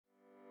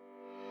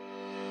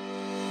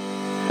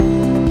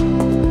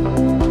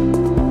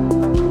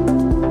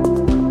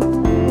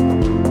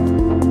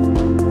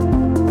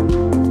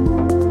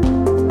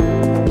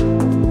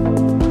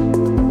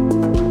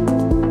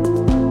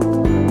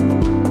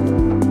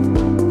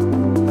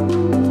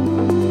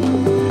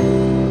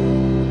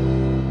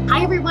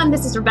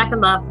everyone. This is Rebecca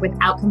Love with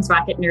Outcomes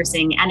Rocket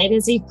Nursing, and it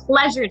is a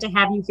pleasure to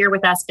have you here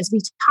with us as we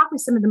talk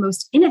with some of the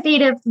most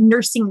innovative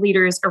nursing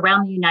leaders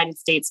around the United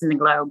States and the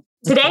globe.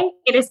 Today,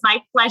 it is my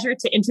pleasure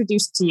to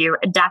introduce to you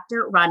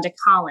Dr. Rhonda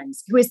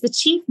Collins, who is the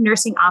Chief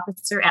Nursing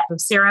Officer at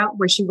Vocera,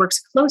 where she works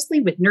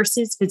closely with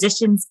nurses,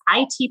 physicians,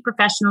 IT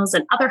professionals,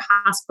 and other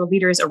hospital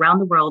leaders around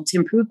the world to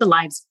improve the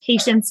lives of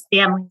patients,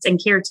 families,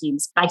 and care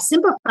teams by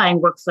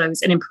simplifying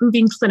workflows and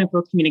improving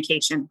clinical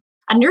communication.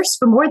 A nurse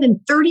for more than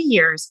 30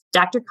 years,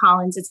 Dr.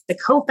 Collins is the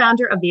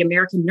co-founder of the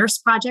American Nurse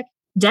Project,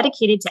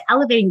 dedicated to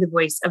elevating the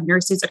voice of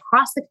nurses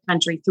across the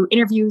country through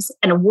interviews,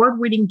 an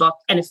award-winning book,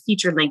 and a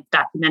feature-length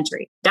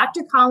documentary.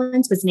 Dr.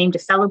 Collins was named a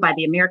fellow by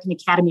the American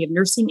Academy of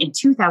Nursing in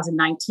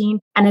 2019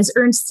 and has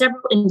earned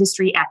several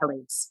industry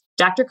accolades.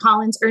 Dr.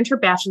 Collins earned her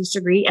bachelor's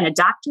degree and a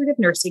doctorate of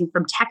nursing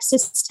from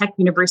Texas Tech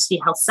University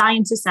Health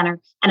Sciences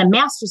Center and a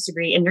master's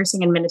degree in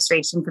nursing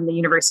administration from the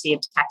University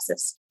of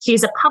Texas. She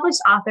is a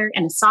published author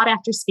and a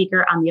sought-after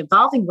speaker on the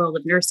evolving role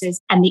of nurses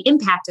and the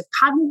impact of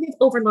cognitive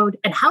overload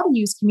and how to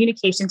use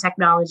communication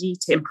technology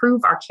to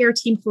improve our care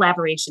team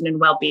collaboration and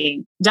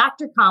well-being.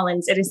 Dr.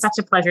 Collins, it is such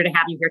a pleasure to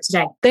have you here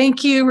today.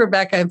 Thank you,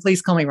 Rebecca, and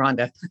please call me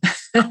Rhonda.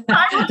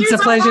 It's a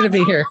pleasure to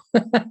be here.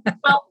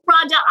 Well,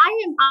 Rhonda,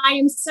 I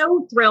am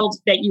so thrilled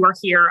that you are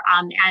here.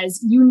 As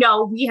you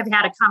know, we have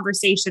had a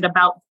conversation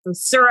about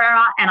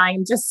Vocera, and I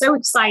am just so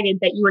excited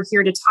that you are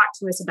here to talk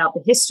to us about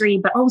the history,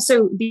 but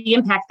also the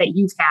impact that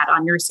you've had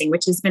on nursing,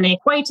 which has been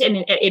quite an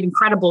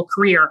incredible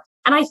career.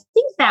 And I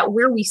think that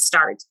where we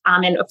start,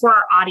 and for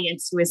our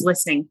audience who is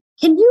listening,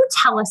 can you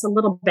tell us a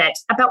little bit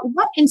about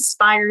what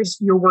inspires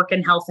your work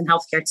in health and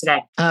healthcare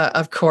today?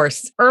 Of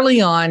course.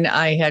 Early on,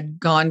 I had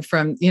gone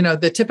from,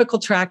 the typical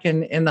track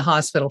in the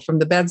hospital, from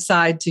the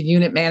bedside to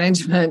unit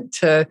management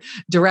to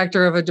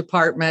director of a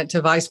department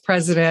to vice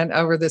president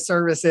over the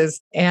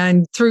services.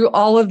 And through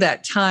all of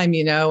that time,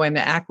 and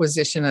the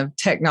acquisition of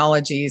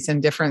technologies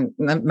and different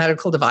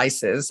medical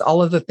devices,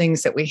 all of the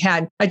things that we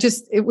had,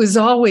 it was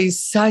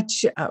always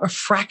such a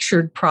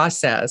fractured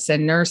process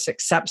and nurse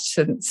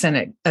acceptance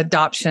and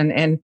adoption.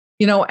 And,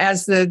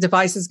 as the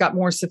devices got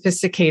more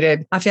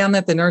sophisticated, I found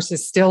that the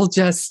nurses still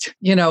just,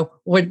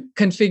 would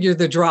configure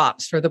the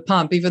drops for the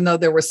pump, even though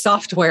there was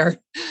software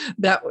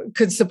that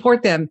could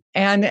support them.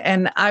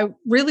 And I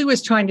really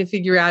was trying to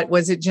figure out,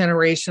 was it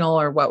generational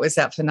or what was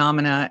that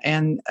phenomena?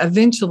 And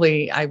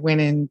eventually I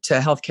went into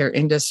healthcare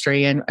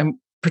industry and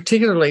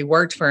particularly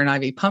worked for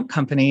an IV pump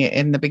company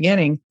in the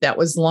beginning that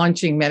was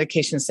launching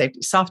medication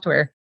safety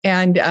software.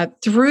 And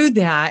through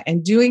that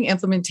and doing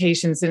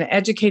implementations and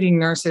educating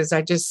nurses,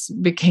 I just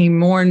became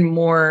more and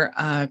more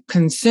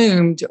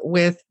consumed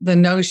with the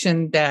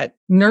notion that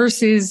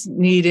nurses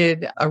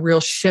needed a real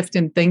shift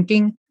in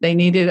thinking. They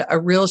needed a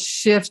real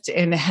shift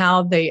in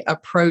how they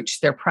approach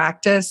their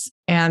practice.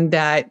 And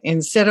that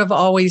instead of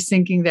always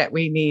thinking that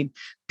we need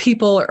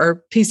people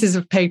or pieces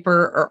of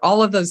paper or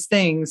all of those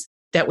things,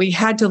 that we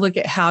had to look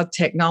at how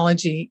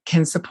technology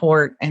can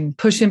support and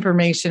push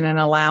information and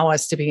allow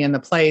us to be in the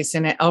place.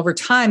 And over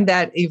time,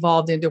 that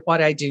evolved into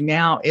what I do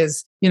now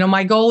is,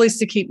 my goal is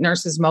to keep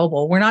nurses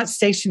mobile. We're not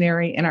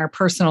stationary in our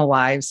personal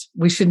lives.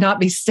 We should not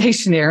be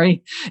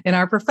stationary in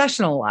our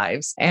professional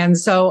lives. And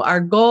so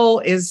our goal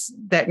is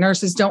that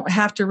nurses don't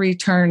have to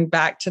return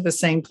back to the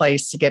same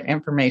place to get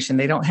information.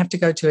 They don't have to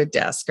go to a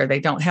desk or they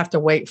don't have to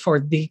wait for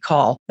the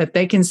call, that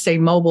they can stay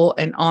mobile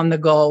and on the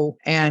go.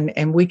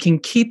 And we can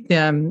keep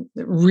them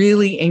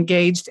really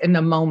engaged in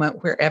the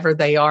moment wherever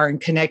they are and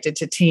connected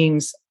to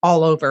teams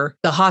all over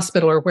the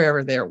hospital or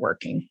wherever they're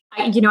working.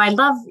 I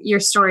love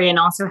your story and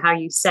also how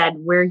you said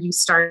where you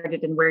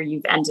started and where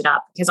you've ended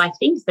up, because I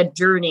think the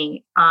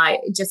journey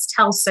just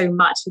tells so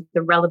much of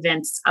the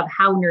relevance of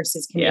how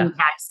nurses can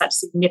impact such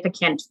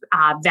significant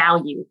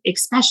value,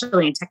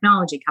 especially in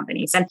technology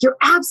companies. And you're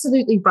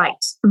absolutely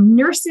right.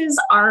 Nurses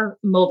are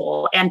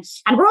mobile and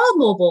we're all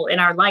mobile in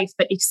our life,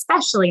 but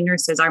especially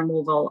nurses are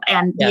mobile.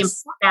 And the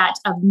importance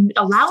of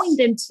allowing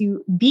them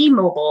to be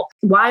mobile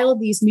while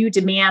these new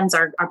demands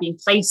are being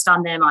placed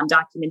on them on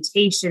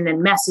documentation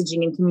and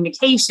messaging and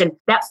communication,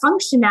 that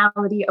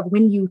functionality of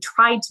when you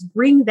tried to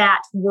bring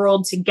that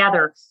world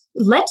together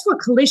led to a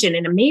collision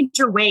in a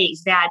major way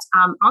that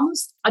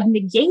almost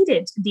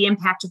negated the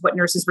impact of what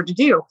nurses were to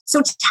do.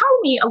 So tell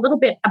me a little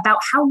bit about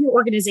how your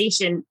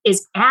organization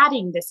is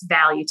adding this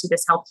value to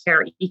this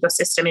healthcare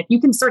ecosystem. If you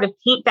can sort of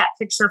paint that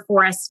picture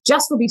for us,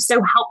 just will be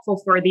so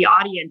helpful for the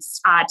audience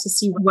to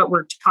see what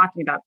we're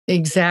talking about.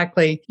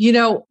 Exactly.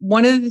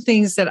 One of the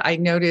things that I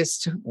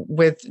noticed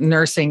with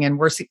nursing and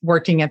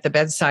working at the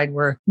bedside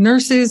were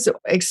nurses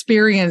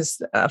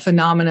experience a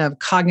phenomena of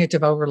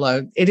cognitive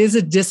overload. It is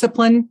a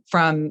discipline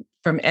from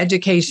from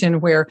education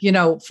where,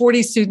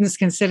 40 students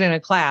can sit in a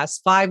class,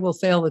 5 will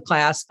fail the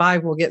class,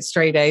 5 will get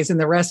straight A's, and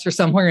the rest are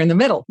somewhere in the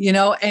middle,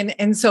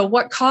 and so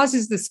what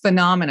causes this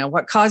phenomena,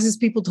 what causes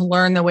people to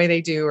learn the way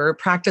they do or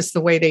practice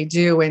the way they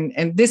do,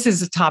 and this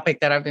is a topic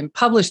that I've been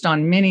published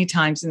on many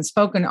times and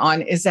spoken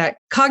on, is that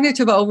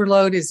cognitive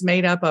overload is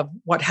made up of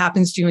what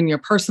happens to you in your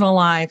personal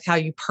life, how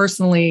you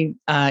personally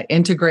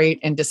integrate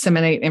and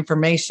disseminate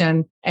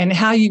information, and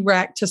how you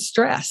react to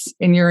stress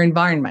in your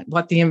environment,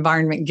 what the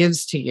environment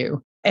gives to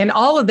you. And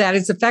all of that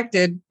is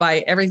affected by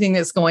everything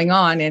that's going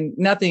on. And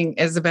nothing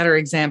is a better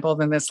example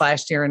than this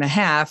last year and a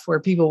half,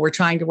 where people were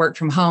trying to work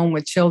from home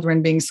with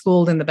children being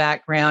schooled in the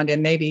background,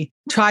 and maybe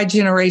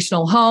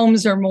tri-generational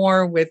homes or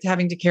more, with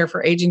having to care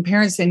for aging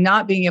parents and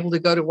not being able to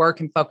go to work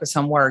and focus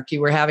on work.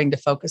 You were having to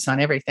focus on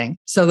everything.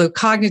 So the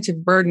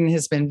cognitive burden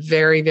has been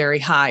very, very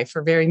high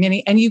for very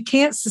many. And you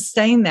can't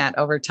sustain that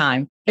over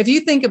time. If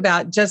you think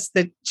about just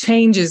the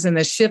changes and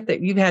the shift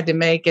that you've had to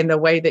make in the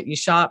way that you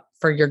shop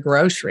for your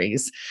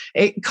groceries,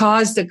 it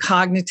caused a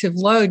cognitive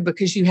load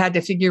because you had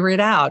to figure it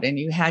out and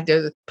you had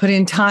to put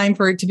in time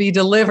for it to be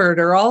delivered,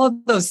 or all of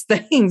those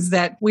things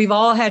that we've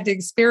all had to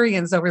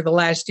experience over the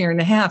last year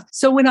and a half.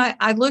 So when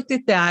I looked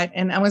at that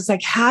and I was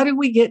like, how do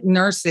we get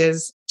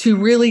nurses to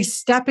really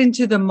step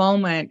into the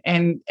moment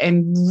and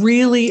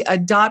really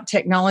adopt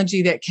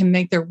technology that can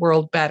make their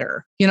world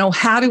better?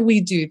 How do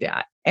we do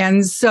that?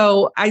 And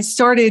so I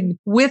started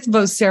with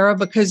Vocera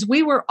because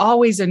we were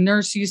always a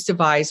nurse use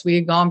device. We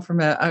had gone from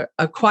a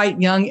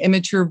quite young,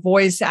 immature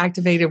voice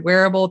activated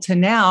wearable to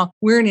now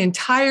we're an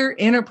entire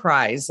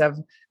enterprise of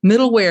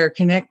middleware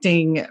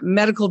connecting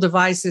medical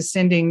devices,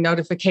 sending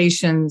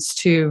notifications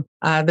to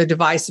the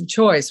device of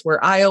choice.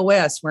 We're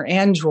iOS, we're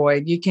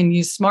Android. You can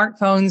use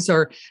smartphones,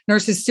 or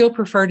nurses still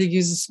prefer to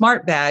use a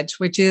smart badge,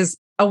 which is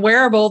a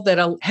wearable that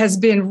has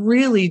been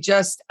really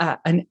just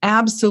an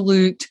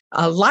absolute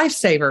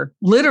lifesaver,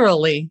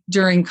 literally,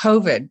 during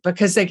COVID,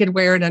 because they could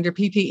wear it under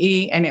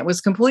PPE and it was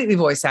completely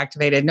voice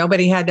activated.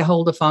 Nobody had to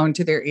hold a phone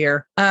to their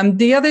ear.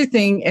 The other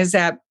thing is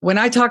that when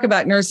I talk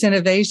about nurse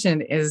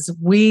innovation is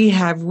we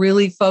have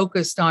really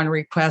focused on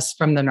requests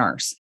from the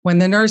nurse. When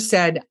the nurse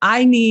said,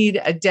 I need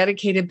a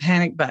dedicated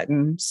panic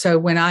button. So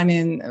when I'm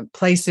in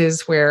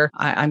places where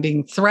I'm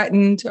being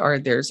threatened or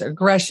there's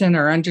aggression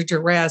or under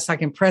duress, I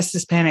can press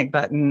this panic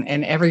button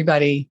and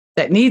everybody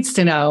that needs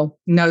to know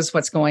knows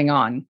what's going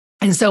on.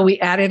 And so we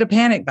added a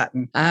panic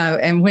button.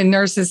 And when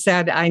nurses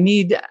said, I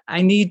need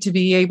to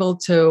be able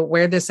to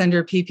wear this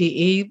under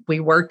PPE, we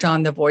worked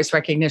on the voice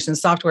recognition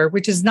software,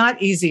 which is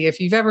not easy. If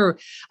you've ever,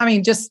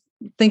 just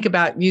think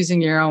about using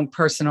your own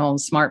personal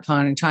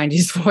smartphone and trying to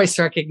use voice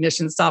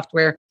recognition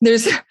software.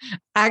 There's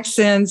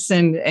accents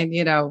and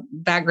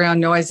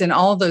background noise and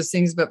all of those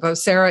things, but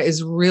Vocera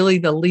is really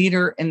the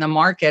leader in the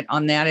market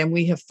on that. And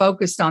we have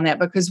focused on that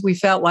because we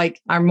felt like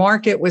our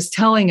market was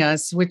telling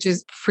us, which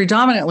is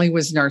predominantly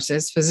was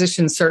nurses,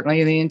 physicians,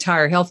 certainly the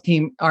entire health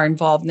team are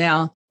involved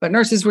now. But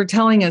nurses were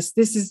telling us,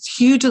 this is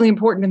hugely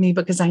important to me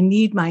because I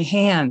need my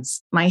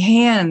hands. My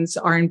hands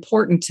are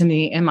important to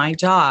me in my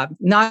job.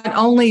 Not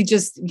only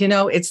just,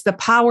 it's the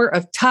power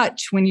of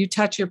touch when you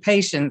touch your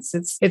patients.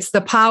 It's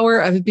the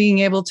power of being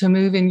able to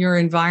move in your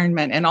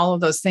environment and all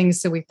of those things.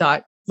 So we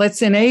thought,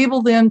 let's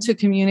enable them to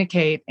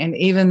communicate in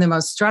even the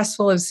most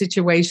stressful of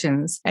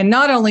situations. And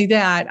not only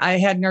that, I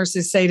had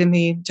nurses say to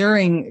me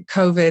during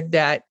COVID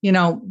that,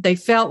 they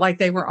felt like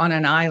they were on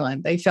an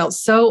island. They felt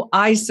so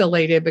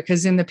isolated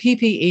because in the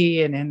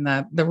PPE and in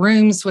the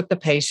rooms with the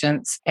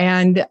patients,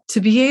 and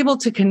to be able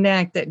to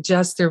connect at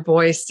just their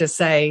voice to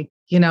say,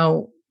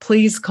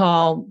 please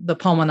call the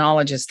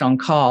pulmonologist on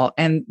call.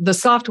 And the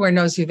software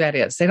knows who that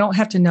is. They don't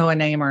have to know a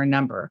name or a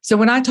number. So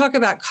when I talk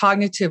about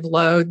cognitive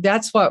load,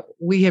 that's what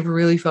we have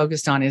really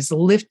focused on, is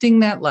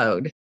lifting that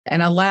load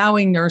and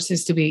allowing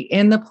nurses to be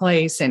in the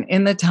place and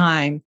in the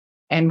time.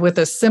 And with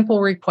a simple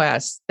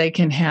request, they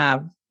can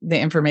have the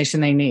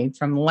information they need,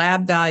 from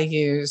lab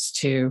values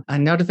to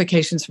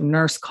notifications from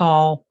nurse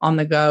call on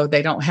the go.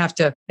 They don't have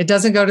to, it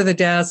doesn't go to the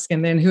desk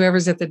and then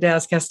whoever's at the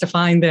desk has to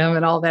find them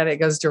and all that. It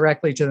goes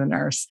directly to the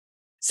nurse.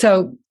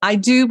 So I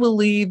do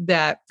believe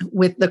that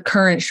with the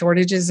current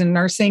shortages in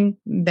nursing,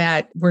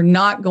 that we're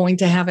not going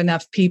to have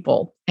enough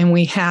people, and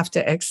we have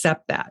to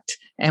accept that.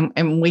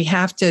 And we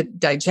have to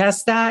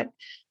digest that,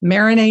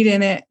 marinate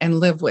in it, and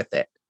live with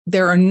it.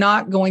 There are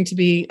not going to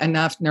be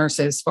enough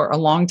nurses for a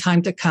long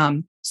time to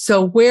come.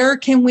 So where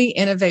can we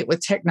innovate with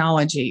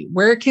technology?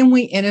 Where can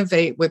we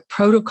innovate with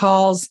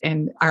protocols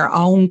and our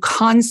own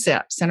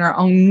concepts and our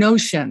own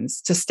notions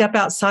to step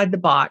outside the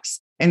box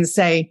and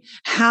say,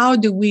 how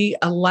do we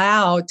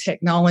allow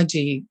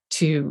technology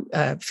to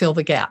fill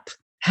the gap?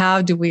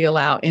 How do we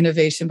allow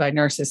innovation by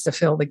nurses to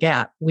fill the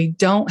gap? We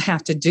don't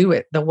have to do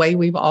it the way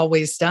we've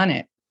always done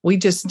it. We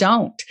just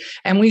don't.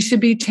 And we should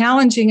be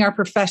challenging our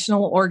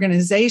professional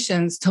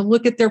organizations to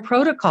look at their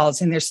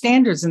protocols and their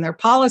standards and their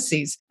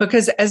policies,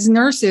 because as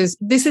nurses,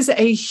 this is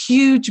a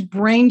huge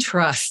brain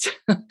trust.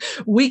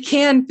 We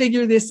can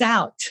figure this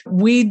out.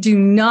 We do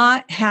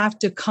not have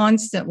to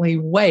constantly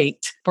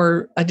wait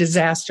for a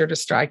disaster to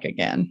strike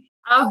again.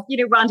 Oh,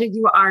 Rhonda,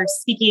 you are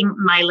speaking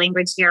my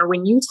language here.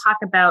 When you talk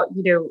about,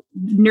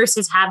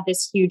 nurses have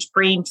this huge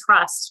brain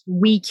trust,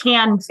 we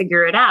can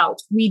figure it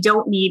out. We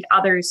don't need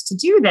others to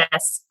do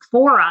this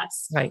for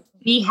us. Right.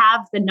 We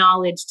have the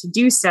knowledge to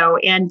do so.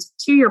 And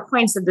to your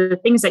points of the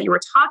things that you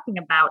were talking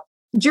about,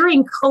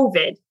 during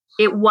COVID,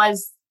 it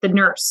was the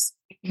nurse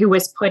who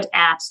was put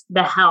at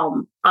the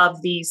helm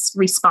of these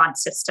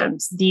response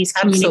systems, these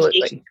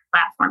communication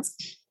platforms.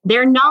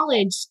 Their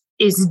knowledge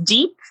is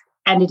deep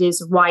and it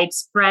is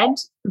widespread.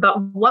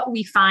 But what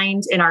we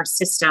find in our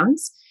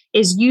systems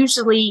is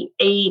usually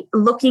a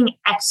looking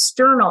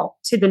external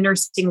to the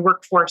nursing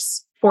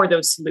workforce for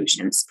those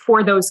solutions,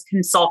 for those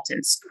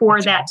consultants,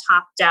 for that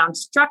top-down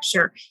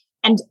structure.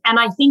 And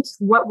I think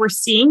what we're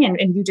seeing,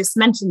 and you just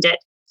mentioned it,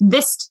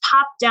 this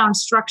top-down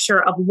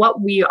structure of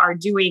what we are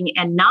doing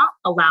and not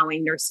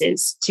allowing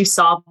nurses to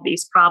solve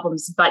these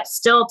problems, but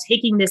still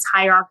taking this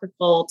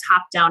hierarchical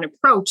top-down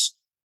approach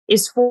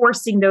is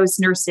forcing those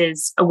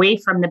nurses away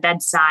from the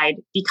bedside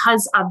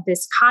because of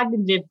this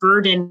cognitive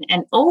burden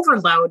and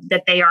overload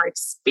that they are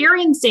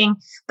experiencing,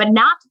 but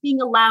not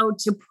being allowed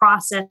to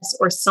process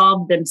or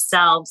solve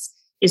themselves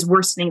is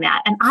worsening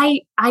that. And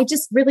I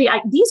just really,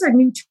 these are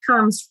new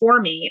terms for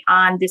me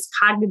on this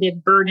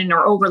cognitive burden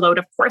or overload.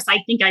 Of course, I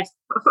think I've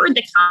heard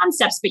the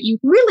concepts, but you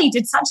really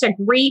did such a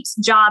great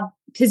job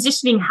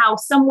positioning how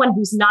someone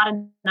who's not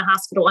in the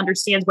hospital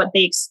understands what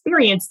they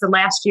experienced the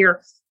last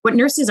year, what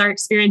nurses are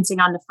experiencing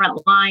on the front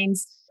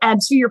lines.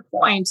 And to your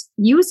point,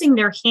 using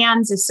their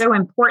hands is so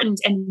important.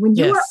 And when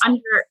you are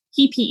under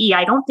PPE,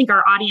 I don't think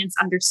our audience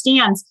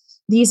understands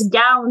these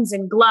gowns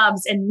and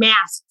gloves and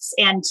masks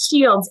and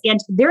shields, and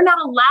they're not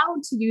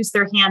allowed to use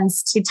their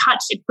hands to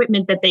touch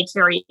equipment that they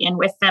carry in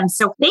with them.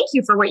 So thank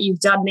you for what you've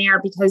done there,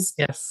 because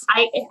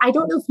I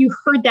don't know if you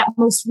heard that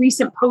most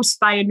recent post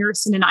by a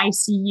nurse in an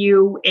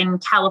ICU in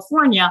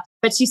California,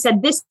 but she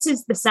said, "This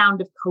is the sound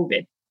of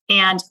COVID."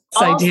 And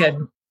I did.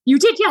 You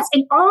did, yes.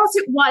 And all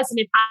it was, and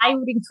if I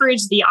would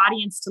encourage the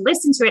audience to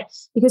listen to it,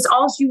 because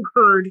all you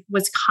heard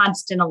was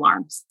constant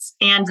alarms.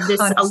 And this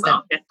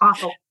alone,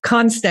 awful.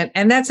 Constant.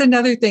 And that's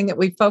another thing that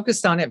we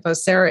focused on at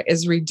Vocera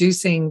is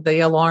reducing the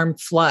alarm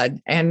flood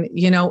and,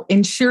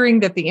 ensuring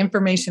that the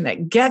information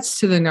that gets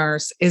to the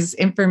nurse is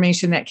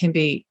information that can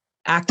be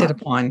acted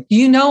upon.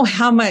 You know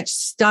how much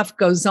stuff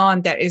goes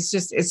on that is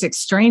just, it's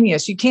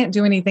extraneous. You can't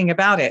do anything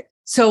about it.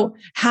 So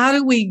how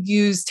do we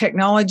use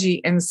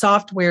technology and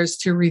softwares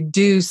to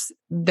reduce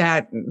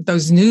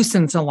those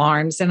nuisance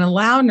alarms and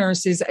allow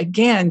nurses,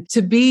 again,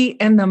 to be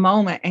in the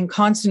moment and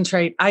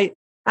concentrate?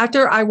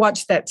 After I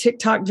watched that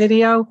TikTok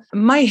video,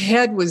 my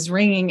head was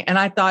ringing and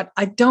I thought,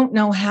 I don't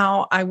know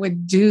how I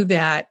would do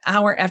that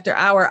hour after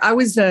hour. I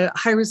was a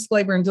high-risk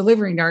labor and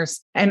delivery nurse.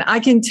 And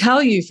I can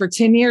tell you for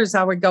 10 years,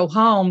 I would go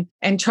home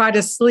and try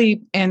to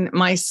sleep. And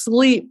my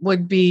sleep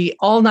would be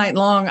all night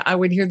long. I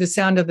would hear the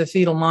sound of the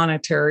fetal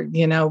monitor,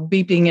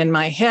 beeping in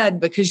my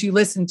head because you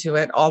listen to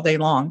it all day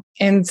long.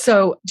 And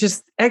so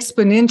just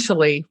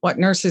exponentially what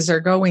nurses are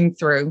going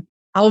through.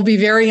 I will be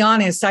very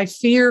honest. I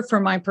fear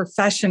for my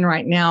profession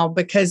right now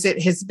because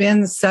it has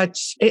been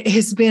such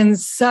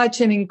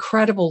an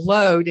incredible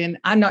load. And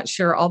I'm not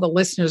sure all the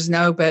listeners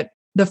know, but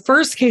the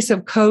first case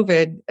of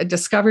COVID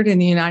discovered in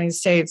the United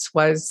States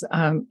was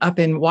up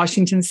in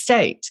Washington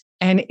State.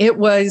 And it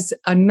was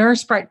a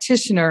nurse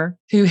practitioner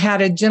who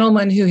had a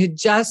gentleman who had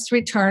just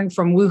returned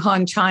from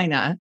Wuhan,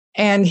 China.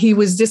 And he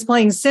was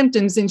displaying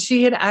symptoms. And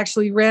she had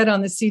actually read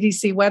on the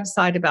CDC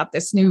website about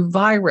this new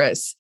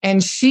virus.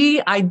 And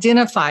she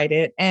identified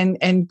it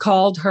and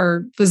called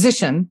her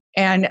physician.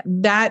 And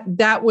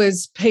that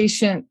was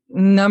patient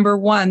number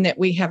one that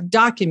we have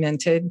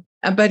documented.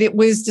 But it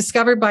was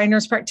discovered by a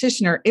nurse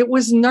practitioner. It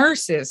was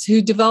nurses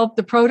who developed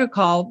the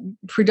protocol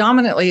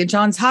predominantly at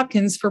Johns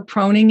Hopkins for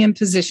proning and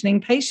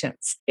positioning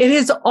patients. It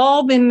has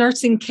all been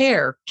nursing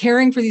care,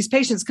 caring for these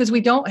patients because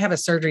we don't have a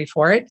surgery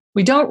for it.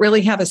 We don't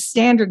really have a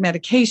standard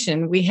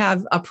medication. We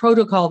have a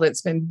protocol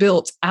that's been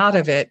built out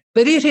of it,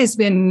 but it has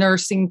been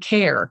nursing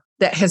care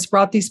that has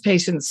brought these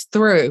patients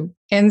through.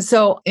 And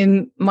so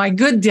in my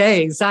good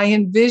days, I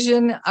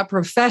envision a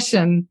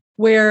profession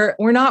where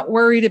we're not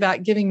worried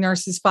about giving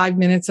nurses 5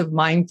 minutes of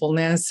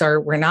mindfulness, or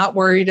we're not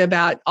worried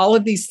about all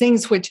of these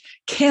things which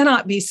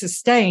cannot be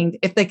sustained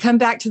if they come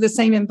back to the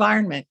same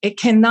environment. It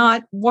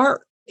cannot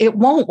work. It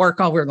won't work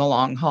over the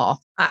long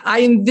haul.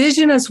 I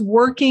envision us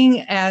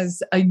working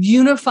as a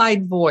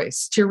unified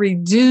voice to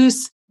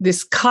reduce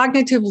this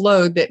cognitive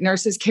load that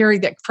nurses carry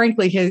that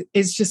frankly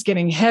is just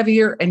getting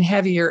heavier and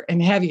heavier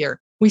and heavier.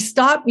 We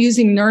stop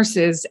using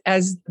nurses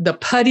as the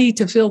putty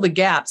to fill the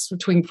gaps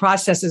between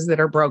processes that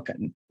are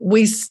broken.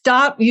 We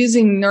stop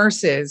using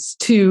nurses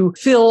to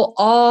fill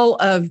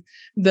all of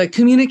the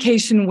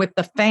communication with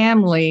the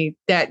family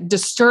that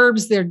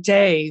disturbs their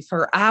day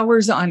for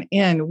hours on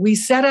end. We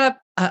set up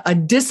a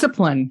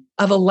discipline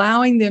of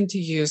allowing them to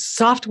use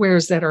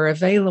softwares that are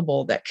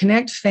available that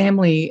connect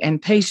family and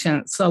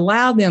patients,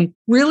 allow them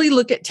really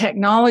look at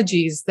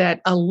technologies that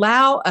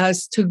allow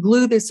us to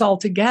glue this all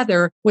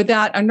together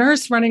without a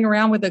nurse running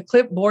around with a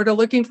clipboard or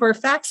looking for a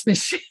fax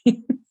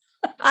machine.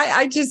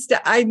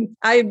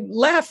 I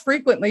laugh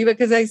frequently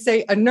because I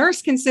say a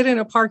nurse can sit in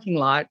a parking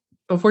lot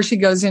before she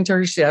goes into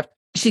her shift.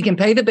 She can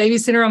pay the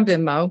babysitter on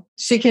Venmo.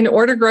 She can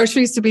order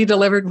groceries to be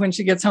delivered when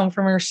she gets home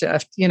from her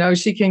shift.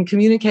 She can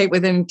communicate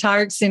with an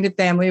entire extended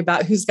family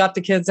about who's got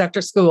the kids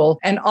after school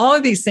and all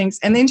of these things.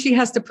 And then she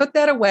has to put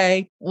that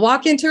away,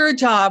 walk into her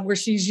job where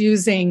she's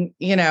using,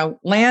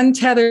 land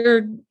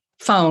tethered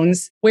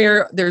phones,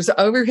 where there's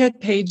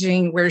overhead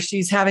paging, where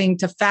she's having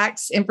to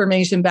fax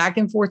information back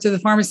and forth to the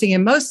pharmacy.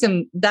 And most of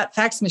them, that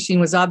fax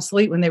machine was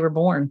obsolete when they were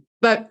born.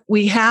 But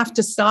we have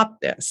to stop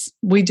this.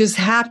 We just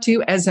have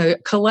to, as a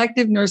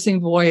collective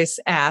nursing voice,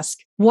 ask,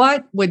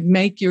 what would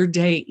make your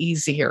day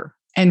easier?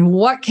 And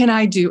what can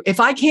I do? If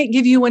I can't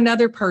give you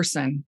another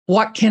person,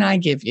 what can I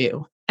give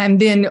you? And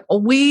then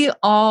we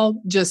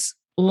all just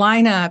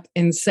line up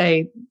and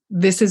say,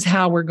 this is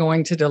how we're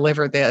going to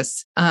deliver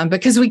this,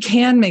 because we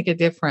can make a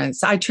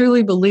difference. I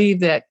truly believe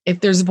that if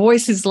there's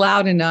voices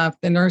loud enough,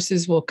 the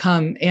nurses will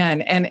come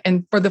in.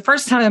 And for the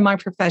first time in my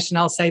profession,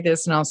 I'll say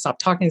this and I'll stop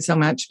talking so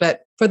much,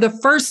 but for the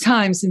first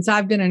time since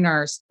I've been a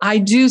nurse, I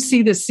do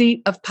see the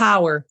seat of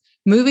power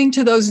moving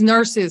to those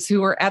nurses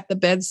who are at the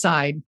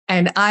bedside.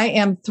 And I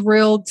am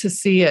thrilled to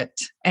see it.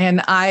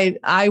 And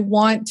I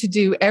want to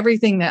do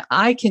everything that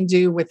I can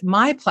do with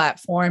my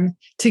platform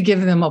to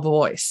give them a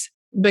voice,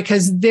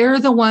 because they're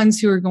the ones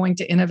who are going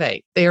to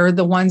innovate. They are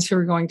the ones who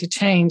are going to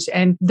change.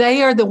 And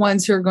they are the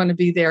ones who are going to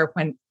be there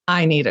when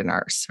I need a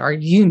nurse or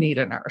you need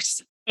a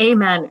nurse.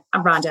 Amen,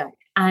 Rhonda.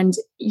 And,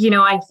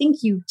 I think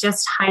you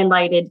just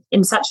highlighted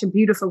in such a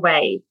beautiful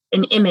way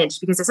an image,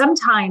 because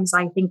sometimes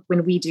I think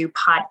when we do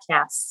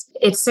podcasts,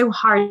 it's so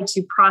hard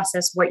to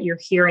process what you're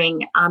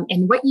hearing.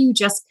 And what you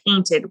just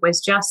painted was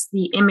just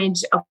the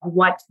image of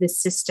what the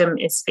system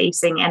is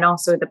facing and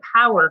also the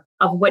power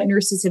of what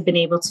nurses have been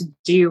able to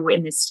do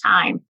in this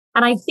time.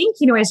 And I think,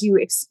 as you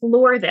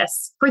explore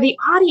this for the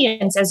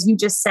audience, as you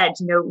just said,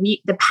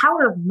 the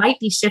power might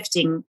be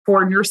shifting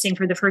for nursing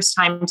for the first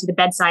time to the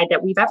bedside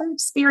that we've ever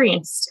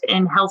experienced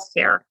in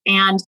healthcare.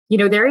 And,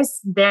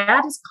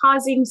 that is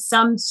causing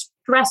some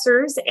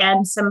stressors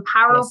and some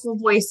powerful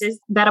voices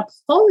that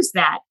oppose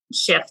that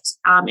shift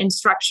in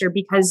structure,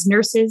 because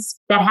nurses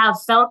that have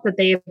felt that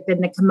they have been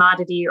the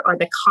commodity or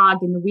the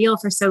cog in the wheel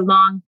for so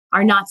long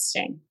are not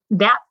staying.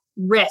 That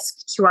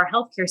risk to our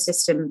healthcare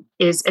system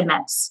is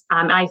immense.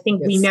 I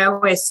think we know,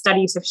 as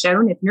studies have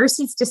shown, if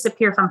nurses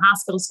disappear from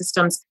hospital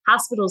systems,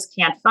 hospitals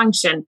can't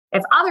function.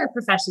 If other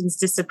professions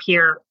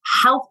disappear,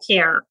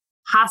 healthcare,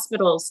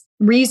 hospitals,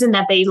 reason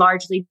that they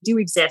largely do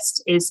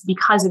exist is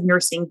because of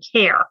nursing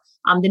care.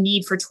 The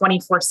need for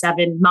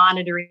 24/7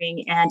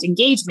 monitoring and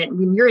engagement.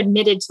 When you're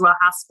admitted to a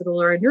hospital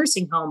or a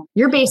nursing home,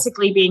 you're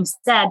basically being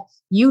said,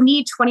 you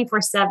need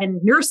 24/7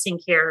 nursing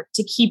care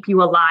to keep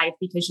you alive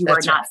because you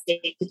are not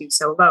safe to do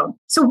so alone.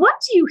 So what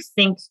do you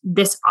think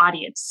this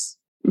audience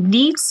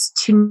needs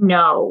to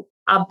know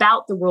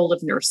about the role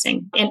of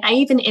nursing? And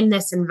even in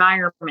this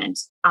environment,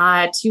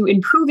 to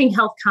improving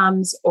health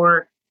comes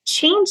or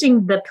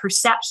changing the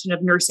perception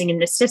of nursing in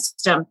the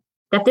system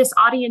that this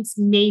audience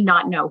may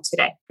not know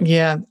today?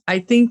 Yeah, I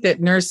think that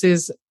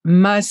nurses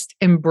must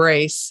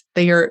embrace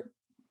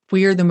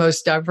we are the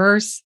most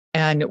diverse,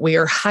 and we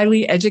are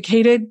highly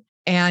educated,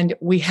 and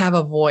we have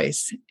a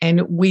voice,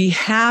 and we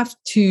have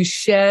to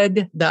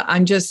shed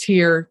I'm just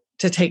here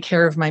to take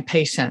care of my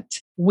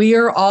patient. We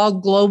are all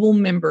global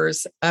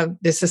members of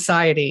the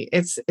society.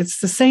 It's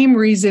the same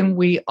reason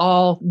we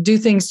all do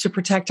things to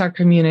protect our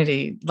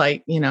community,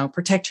 like,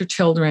 protect your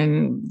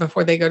children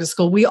before they go to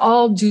school. We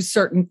all do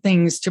certain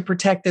things to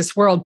protect this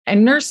world.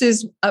 And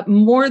nurses,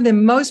 more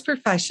than most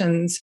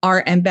professions,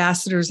 are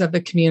ambassadors of the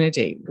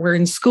community. We're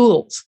in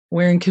schools.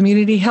 We're in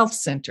community health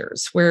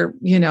centers, where,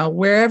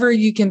 wherever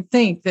you can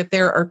think that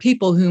there are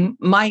people who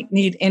might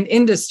need an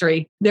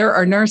industry, there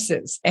are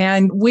nurses.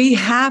 And we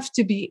have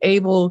to be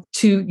able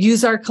to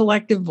use our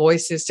collective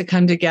voices to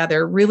come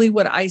together. Really,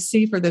 what I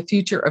see for the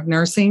future of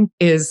nursing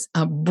is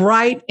a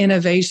bright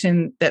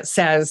innovation that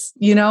says,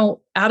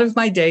 out of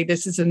my day,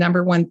 this is the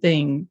number one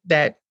thing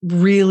that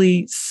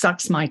really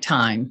sucks my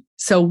time.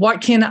 So what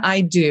can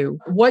I do?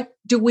 What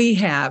do we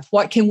have?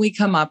 What can we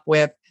come up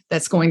with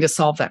that's going to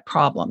solve that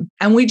problem?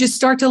 And we just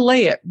start to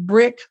lay it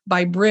brick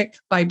by brick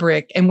by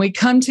brick, and we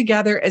come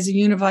together as a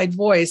unified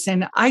voice.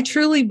 And I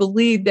truly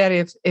believe that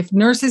if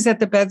nurses at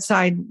the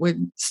bedside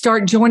would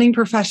start joining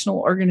professional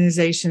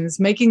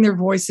organizations, making their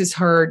voices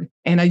heard,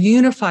 and a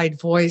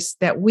unified voice,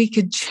 that we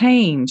could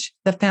change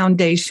the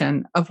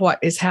foundation of what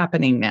is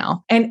happening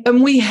now.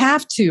 And we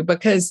have to,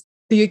 because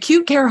the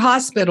acute care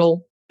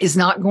hospital is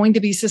not going to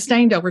be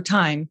sustained over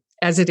time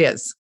as it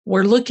is.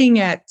 We're looking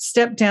at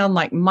step down,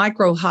 like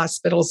micro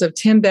hospitals of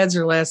 10 beds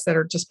or less that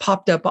are just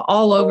popped up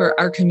all over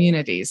our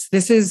communities.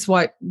 This is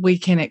what we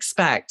can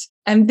expect.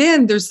 And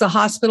then there's the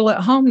hospital at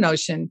home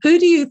notion. Who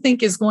do you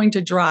think is going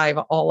to drive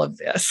all of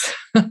this?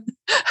 Who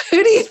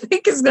do you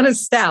think is going to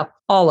staff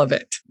all of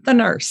it? The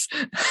nurse.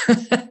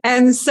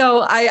 And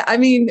so, I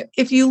mean,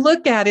 if you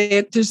look at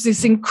it, there's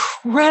this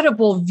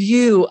incredible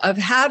view of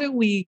how do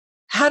we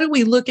how do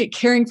we look at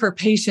caring for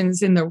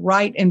patients in the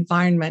right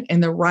environment, in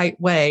the right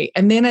way?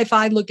 And then if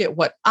I look at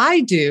what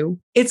I do,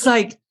 it's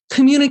like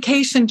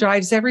communication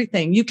drives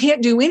everything. You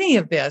can't do any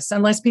of this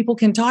unless people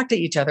can talk to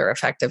each other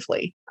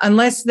effectively,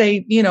 unless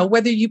they,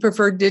 whether you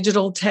prefer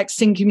digital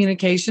texting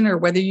communication or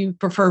whether you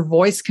prefer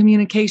voice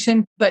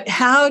communication. But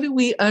how do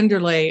we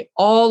underlay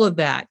all of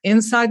that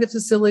inside the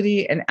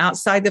facility and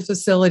outside the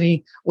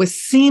facility with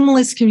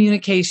seamless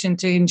communication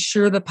to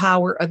ensure the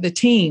power of the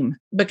team?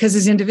 Because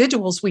as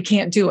individuals, we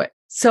can't do it.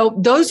 So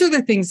those are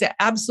the things that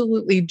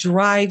absolutely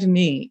drive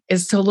me,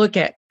 is to look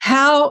at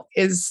how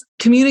is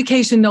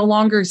communication no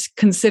longer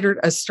considered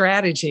a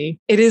strategy.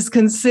 It is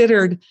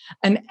considered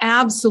an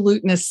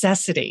absolute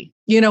necessity.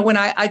 When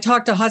I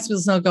talk to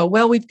hospitals, they'll go,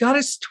 well, we've got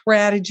a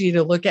strategy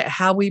to look at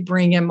how we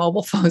bring in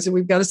mobile phones, and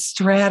we've got a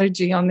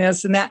strategy on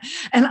this and that.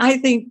 And I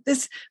think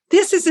this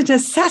is a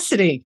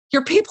necessity.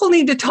 Your people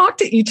need to talk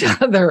to each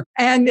other,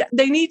 and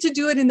they need to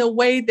do it in the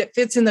way that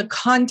fits in the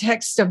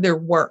context of their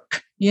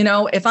work.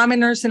 If I'm a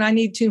nurse and I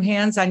need two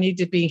hands, I need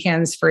to be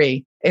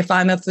hands-free. If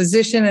I'm a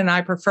physician and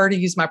I prefer to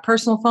use my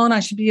personal phone,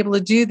 I should be able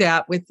to do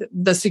that with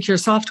the secure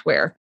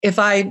software. If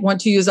I want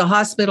to use a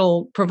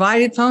hospital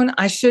provided phone,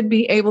 I should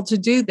be able to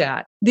do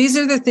that. These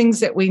are the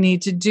things that we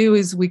need to do,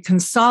 is we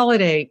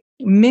consolidate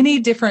many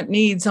different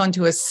needs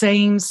onto a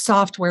same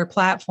software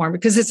platform,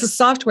 because it's a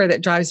software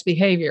that drives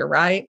behavior,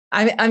 right?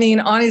 I mean,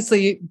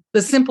 honestly,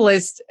 the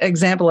simplest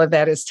example of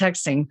that is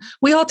texting.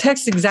 We all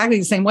text exactly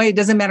the same way. It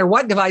doesn't matter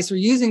what device we're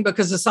using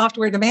because the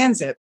software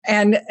demands it.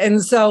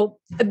 And so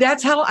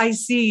that's how I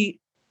see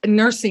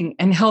nursing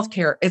and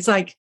healthcare. It's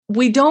like,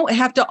 we don't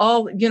have to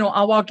all,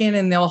 I'll walk in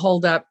and they'll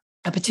hold up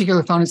a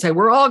particular phone and say,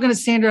 we're all going to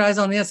standardize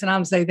on this. And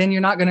I'm saying, then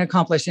you're not going to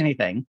accomplish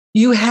anything.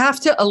 You have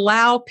to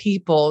allow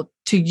people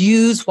to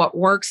use what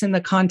works in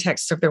the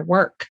context of their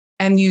work.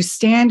 And you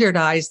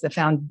standardize the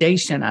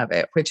foundation of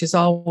it, which is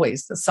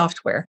always the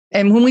software.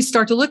 And when we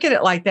start to look at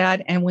it like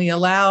that, and we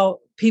allow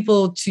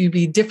people to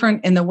be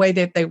different in the way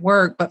that they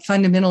work, but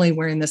fundamentally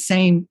we're in the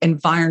same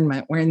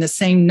environment, we're in the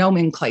same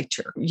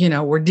nomenclature,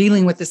 we're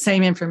dealing with the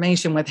same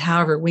information with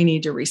however we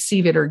need to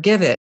receive it or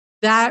give it.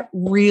 That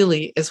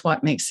really is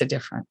what makes a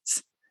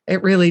difference.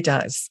 It really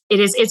does.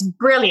 It's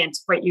brilliant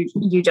what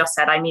you just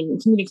said. I mean,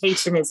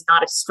 communication is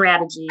not a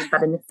strategy,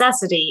 but a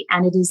necessity.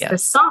 And it is the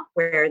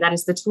software that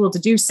is the tool to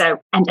do so.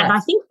 And I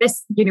think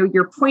this,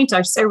 your point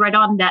are so right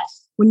on, that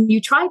when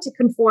you try to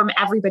conform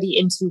everybody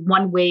into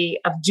one way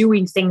of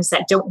doing things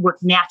that don't work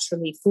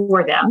naturally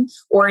for them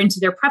or into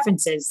their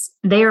preferences,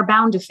 they are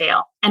bound to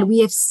fail. And we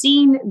have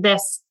seen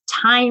this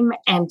time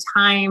and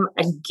time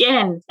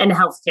again in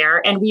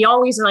healthcare. And we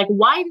always are like,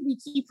 why do we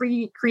keep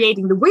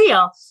recreating the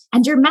wheel?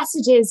 And your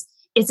message is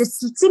it's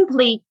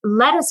simply,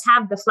 let us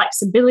have the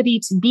flexibility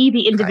to be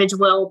the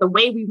individual the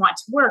way we want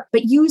to work,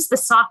 but use the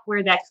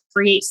software that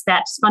creates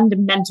that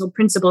fundamental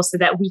principle so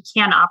that we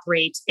can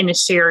operate in a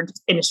shared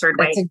way.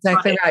 That's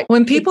exactly right.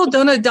 When people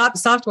don't adopt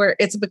software,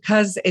 it's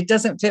because it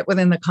doesn't fit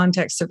within the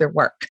context of their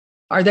work.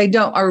 Or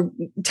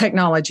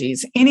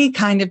technologies, any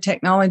kind of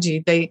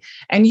technology, in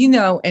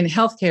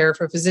healthcare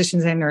for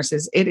physicians and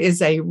nurses, it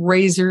is a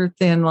razor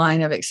thin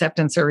line of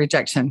acceptance or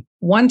rejection.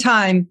 One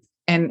time,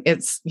 and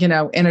it's, in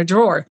a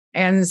drawer.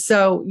 And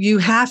so you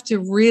have to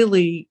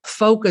really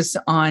focus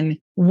on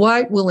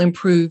what will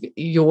improve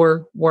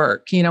your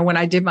work. When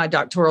I did my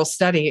doctoral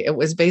study, it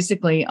was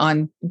basically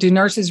on, do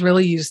nurses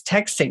really use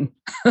texting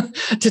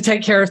to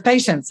take care of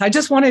patients? I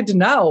just wanted to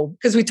know,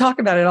 because we talk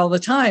about it all the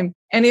time.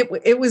 And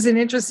it was an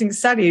interesting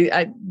study.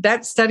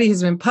 That study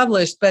has been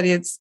published, but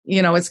it's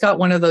got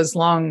one of those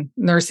long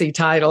nursey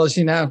titles,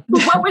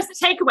 What was the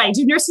takeaway?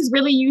 Do nurses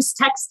really use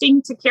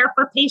texting to care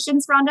for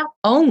patients, Rhonda?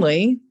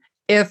 Only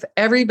if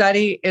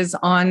everybody is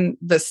on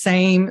the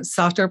same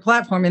software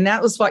platform. And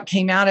that was what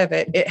came out of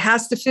it. It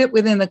has to fit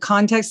within the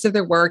context of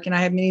their work. And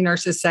I have many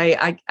nurses say,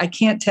 I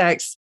can't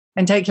text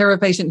and take care of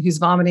a patient who's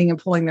vomiting and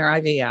pulling their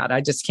IV out.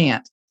 I just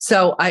can't.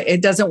 So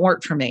it doesn't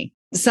work for me.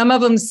 Some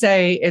of them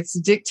say it's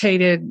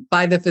dictated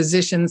by the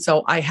physician,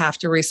 so I have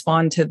to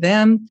respond to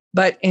them.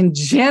 But in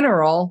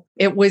general,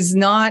 it was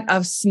not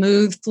a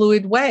smooth,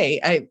 fluid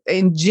way.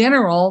 In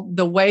general,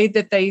 the way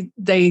that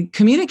they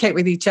communicate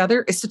with each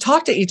other is to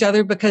talk to each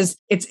other, because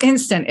it's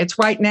instant. It's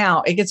right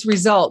now. It gets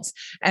results.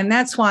 And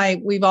that's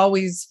why we've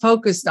always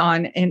focused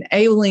on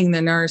enabling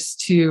the nurse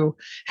to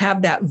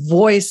have that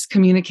voice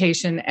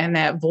communication and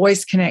that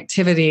voice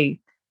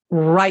connectivity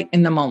right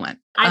in the moment.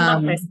 I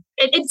love this.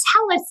 And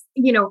tell us,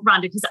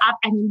 Rhonda, because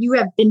you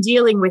have been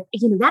dealing with,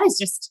 that is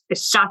just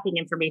shocking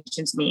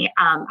information to me.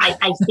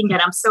 I think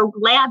that I'm so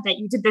glad that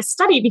you did this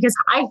study, because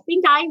I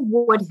think I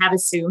would have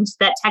assumed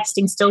that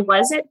texting still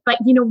was it. But,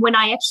 when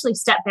I actually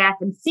step back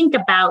and think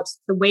about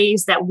the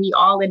ways that we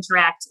all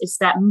interact, it's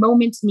that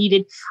moment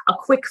needed a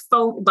quick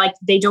phone, like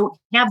they don't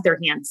have their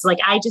hands. Like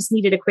I just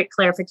needed a quick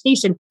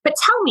clarification. But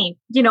tell me,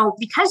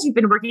 because you've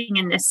been working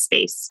in this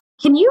space,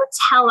 can you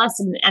tell us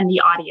and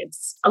the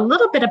audience a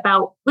little bit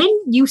about when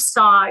you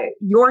saw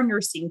your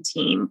nursing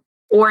team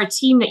or a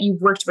team that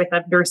you've worked with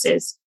of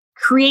nurses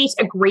create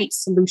a great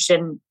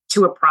solution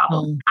to a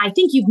problem. I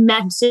think you've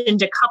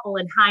mentioned a couple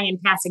in high in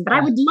passing, but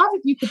I would love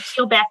if you could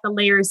peel back the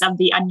layers of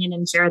the onion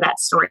and share that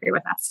story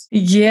with us.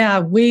 Yeah,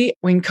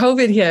 when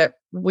COVID hit,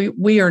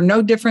 we are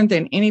no different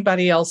than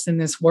anybody else in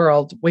this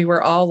world. We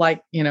were all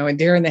like, a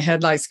deer in the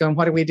headlights going,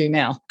 what do we do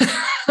now?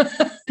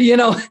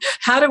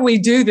 How do we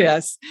do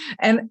this?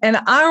 And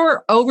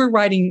our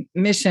overriding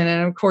mission,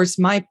 and of course,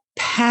 my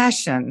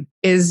passion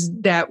is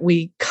that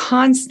we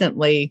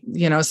constantly,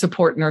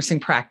 support nursing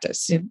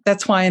practice.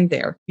 That's why I'm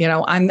there.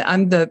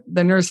 I'm the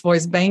nurse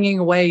voice banging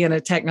away in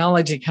a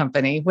technology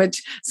company,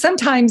 which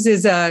sometimes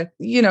is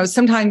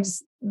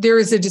sometimes there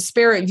is a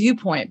disparate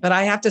viewpoint, but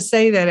I have to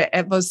say that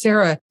at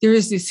Vocera, there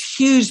is this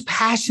huge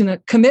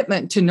passionate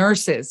commitment to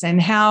nurses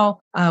and how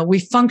we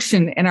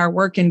function in our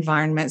work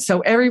environment.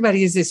 So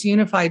everybody is this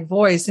unified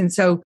voice. And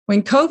so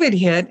when COVID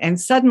hit and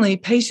suddenly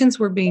patients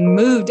were being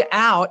moved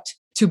out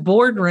to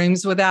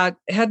boardrooms without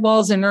head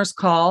walls and nurse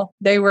call.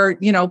 They were,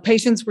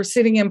 patients were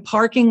sitting in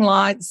parking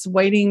lots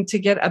waiting to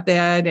get a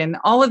bed and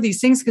all of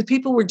these things because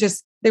people were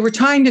they were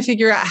trying to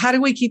figure out, how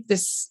do we keep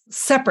this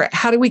separate?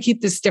 How do we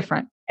keep this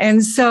different?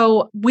 And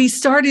so we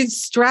started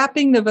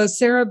strapping the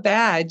Vocera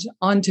badge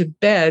onto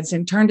beds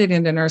and turned it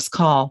into nurse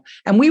call.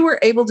 And we were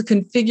able to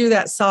configure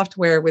that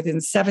software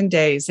within 7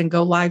 days and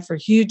go live for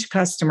huge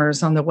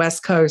customers on the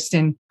West Coast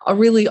and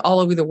really all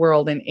over the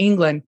world in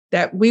England,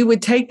 that we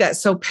would take that.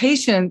 So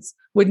patients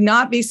would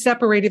not be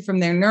separated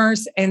from their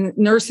nurse and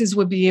nurses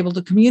would be able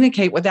to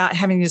communicate without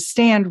having to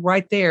stand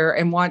right there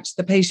and watch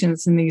the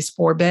patients in these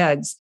 4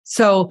 beds.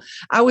 So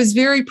I was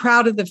very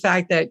proud of the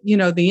fact that,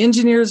 the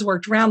engineers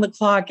worked around the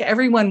clock,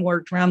 everyone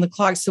worked around the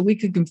clock so we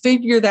could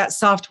configure that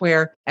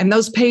software and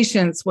those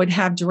patients would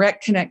have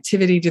direct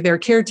connectivity to their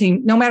care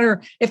team, no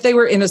matter if they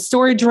were in a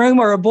storage room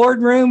or a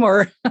boardroom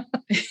or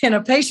in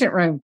a patient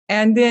room.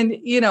 And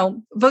then,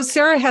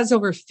 Vocera has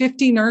over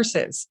 50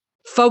 nurses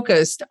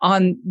focused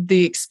on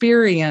the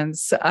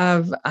experience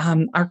of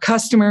our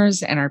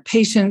customers and our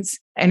patients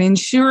and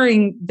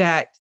ensuring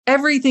that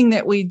everything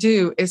that we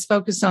do is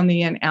focused on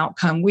the end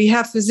outcome. We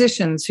have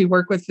physicians who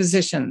work with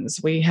physicians.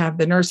 We have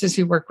the nurses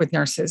who work with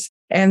nurses.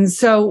 And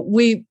so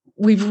we've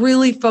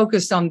really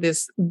focused on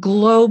this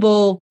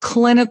global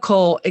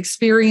clinical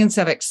experience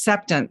of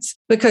acceptance,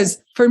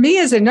 because for me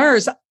as a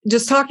nurse,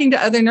 just talking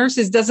to other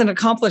nurses doesn't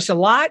accomplish a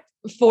lot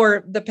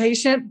for the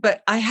patient,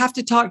 but I have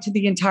to talk to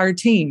the entire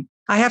team.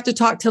 I have to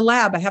talk to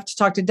lab. I have to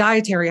talk to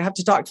dietary. I have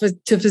to talk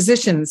to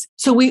physicians.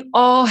 So we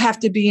all have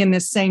to be in the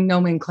same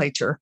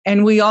nomenclature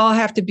and we all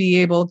have to be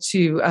able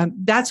to,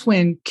 that's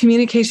when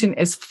communication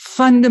is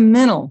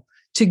fundamental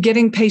to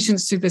getting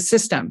patients through the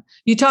system.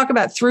 You talk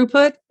about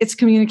throughput, it's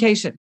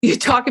communication. You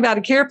talk about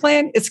a care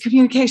plan, it's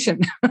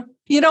communication.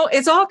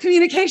 It's all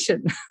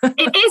communication.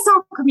 It is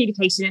all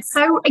communication. It's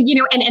so,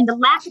 and the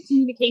lack of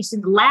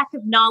communication, the lack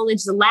of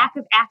knowledge, the lack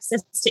of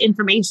access to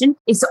information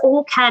is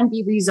all can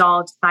be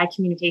resolved by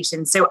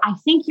communication. So I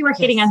think you are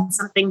hitting on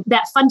something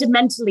that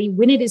fundamentally,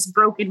 when it is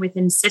broken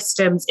within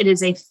systems, it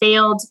is a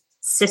failed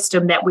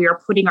system that we are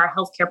putting our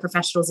healthcare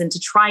professionals in to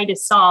try to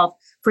solve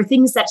for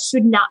things that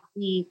should not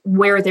be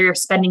where they're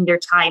spending their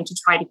time to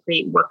try to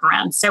create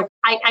workarounds. So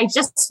I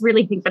just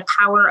really think the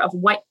power of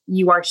what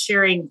you are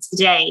sharing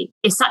today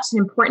is such an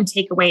important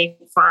takeaway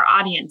for our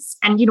audience.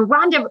 And,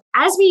 Rhonda,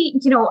 as we,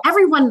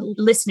 everyone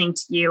listening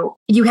to you,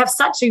 you have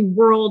such a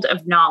world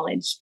of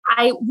knowledge.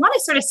 I want to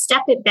sort of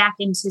step it back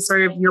into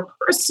sort of your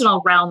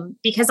personal realm,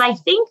 because I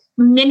think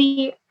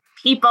many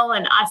people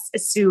and us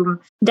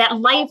assume that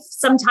life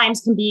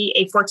sometimes can be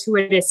a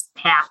fortuitous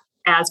path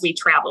as we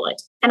travel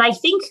it. And I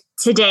think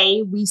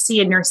today we see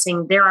in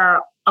nursing, there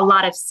are a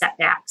lot of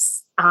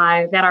setbacks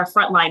that our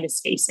frontline is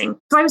facing.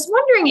 So I was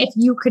wondering if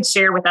you could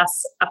share with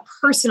us a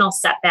personal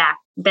setback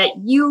that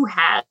you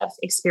have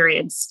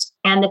experienced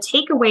and the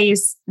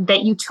takeaways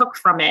that you took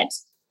from it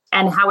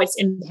and how it's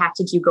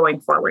impacted you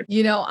going forward.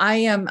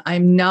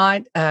 I'm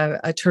not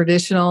a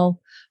traditional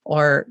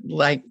or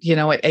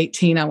at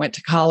 18, I went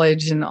to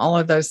college and all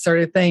of those sort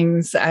of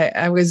things.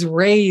 I was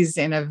raised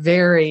in a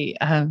very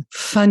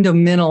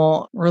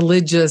fundamental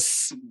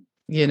religious,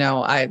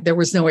 there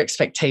was no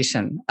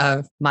expectation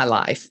of my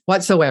life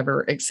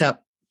whatsoever,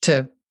 except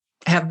to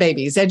have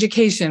babies.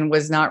 Education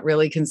was not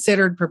really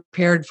considered,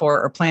 prepared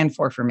for, or planned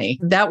for me.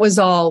 That was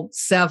all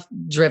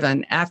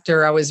self-driven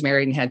after I was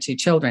married and had 2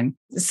 children.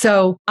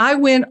 So I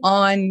went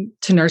on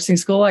to nursing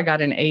school. I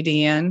got an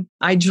ADN.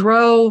 I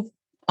drove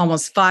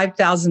almost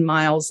 5,000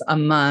 miles a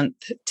month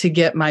to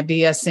get my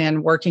BSN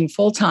working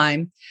full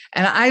time.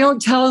 And I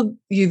don't tell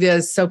you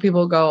this so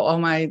people go, oh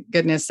my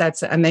goodness,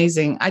 that's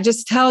amazing. I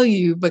just tell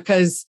you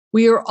because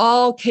we are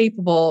all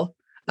capable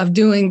of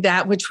doing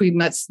that which we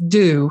must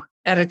do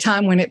at a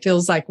time when it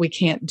feels like we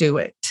can't do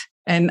it.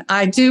 And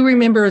I do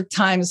remember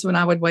times when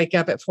I would wake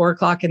up at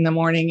 4:00 in the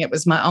morning. It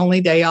was my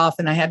only day off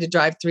and I had to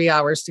drive 3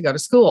 hours to go to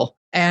school.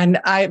 And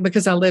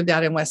because I lived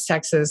out in West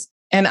Texas,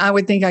 And I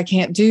would think I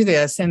can't do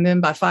this. And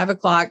then by 5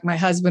 o'clock, my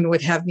husband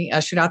would have me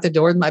ushered out the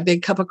door with my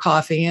big cup of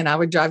coffee, and I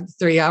would drive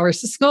 3 hours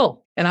to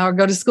school. And I would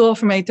go to school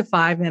from 8 to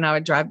 5, and then I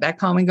would drive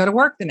back home and go to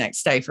work the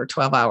next day for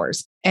 12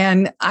 hours.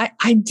 And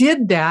I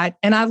did that.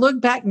 And I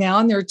look back now,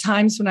 and there are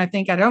times when I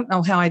think, I don't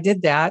know how I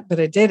did that, but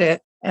I did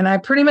it. And I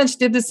pretty much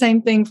did the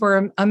same thing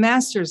for a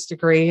master's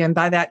degree. And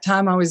by that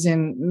time, I was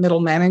in middle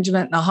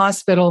management in a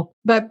hospital.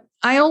 But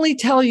I only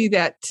tell you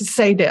that to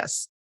say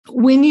this: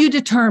 when you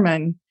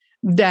determine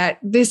that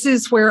this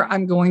is where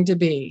I'm going to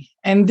be,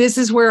 and this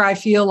is where I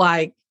feel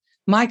like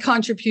my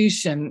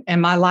contribution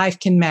and my life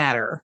can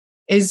matter,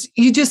 is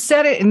you just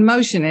set it in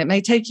motion. It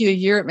may take you a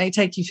year. It may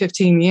take you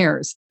 15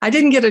 years. I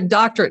didn't get a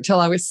doctorate till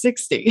I was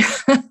 60,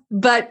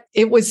 but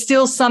it was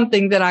still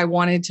something that I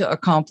wanted to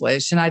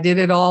accomplish. And I did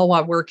it all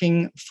while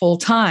working full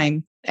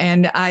time.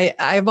 And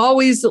I've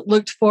always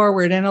looked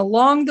forward. And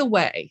along the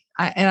way,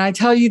 I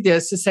tell you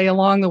this to say,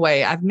 along the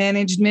way, I've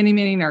managed many,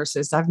 many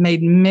nurses. I've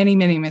made many,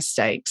 many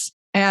mistakes.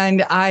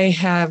 And I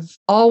have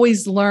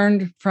always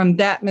learned from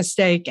that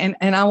mistake. And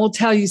I will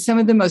tell you, some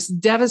of the most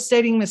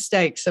devastating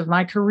mistakes of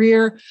my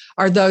career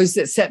are those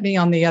that set me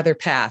on the other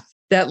path,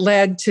 that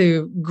led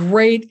to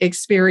great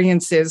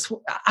experiences.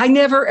 I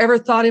never, ever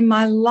thought in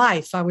my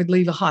life I would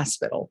leave a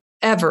hospital,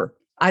 ever.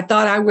 I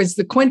thought I was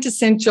the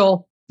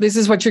quintessential, this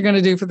is what you're going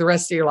to do for the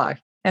rest of your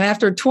life. And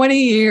after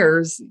 20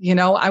 years,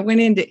 I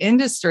went into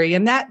industry,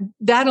 and that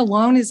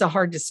alone is a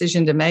hard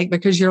decision to make,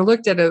 because you're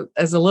looked at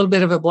as a little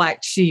bit of a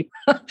black sheep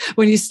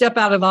when you step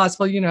out of the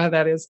hospital. You know how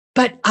that is.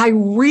 But I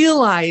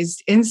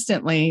realized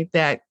instantly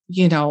that,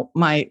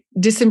 my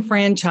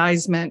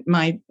disenfranchisement,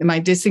 my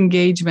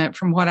disengagement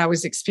from what I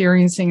was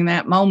experiencing in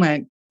that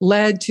moment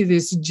led to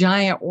this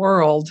giant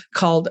world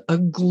called a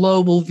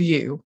global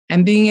view,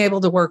 and being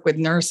able to work with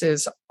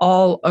nurses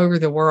all over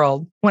the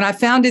world. When I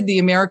founded the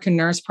American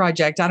Nurse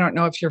Project, I don't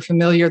know if you're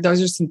familiar,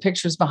 those are some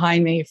pictures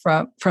behind me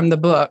from the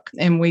book.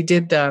 And we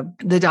did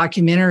the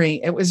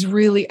documentary. It was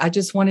really, I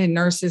just wanted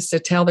nurses to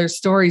tell their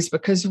stories,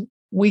 because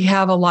we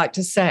have a lot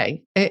to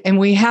say, and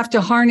we have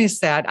to harness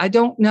that. I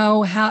don't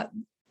know how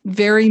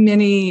very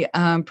many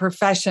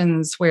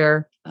professions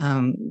where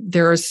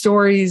there are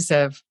stories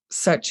of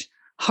such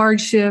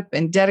hardship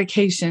and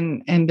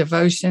dedication and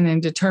devotion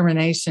and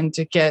determination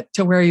to get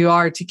to where you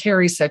are, to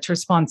carry such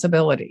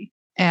responsibility.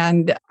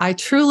 And I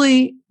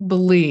truly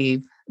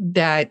believe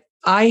that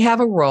I have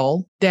a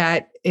role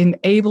that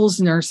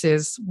enables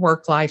nurses'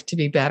 work life to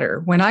be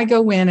better. When I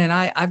go in, and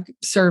I've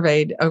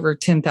surveyed over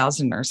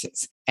 10,000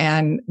 nurses,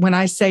 and when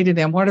I say to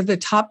them, what are the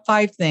top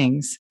 5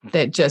 things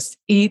that just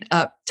eat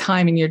up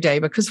time in your day?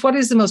 Because what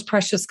is the most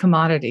precious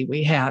commodity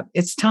we have?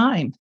 It's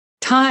time.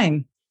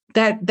 Time.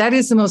 That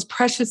is the most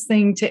precious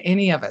thing to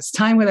any of us.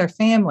 Time with our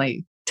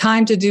family,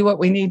 time to do what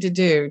we need to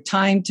do,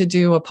 time to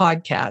do a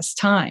podcast,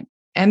 time.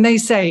 And they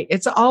say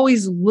it's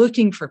always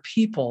looking for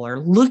people or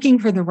looking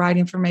for the right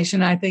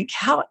information. I think,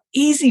 how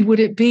easy would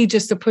it be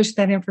just to push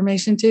that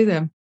information to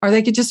them? Or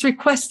they could just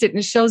request it and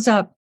it shows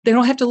up. They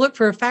don't have to look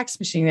for a fax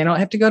machine. They don't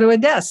have to go to a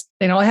desk.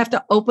 They don't have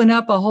to open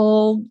up a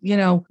whole,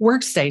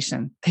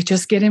 workstation. They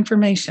just get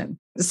information.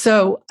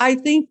 So I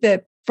think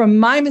that from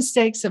my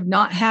mistakes of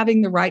not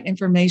having the right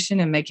information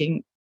and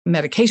making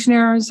medication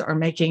errors or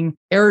making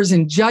errors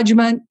in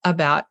judgment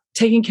about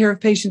taking care of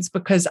patients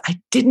because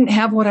I didn't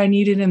have what I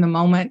needed in the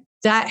moment,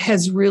 that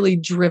has really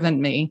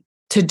driven me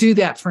to do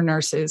that for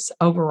nurses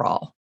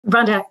overall.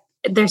 Rhonda,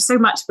 there's so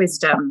much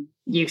wisdom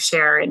you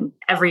share in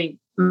every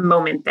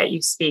moment that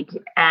you speak.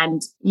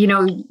 And,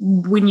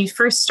 when you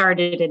first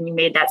started and you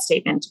made that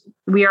statement,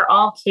 we are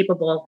all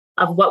capable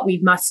of what we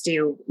must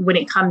do when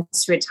it comes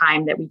to a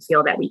time that we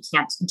feel that we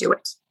can't do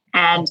it.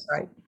 And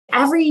right.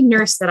 Every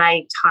nurse that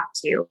I talk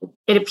to,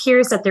 it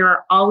appears that there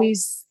are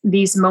always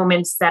these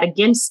moments that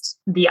against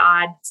the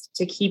odds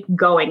to keep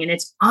going. And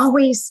it's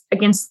always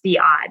against the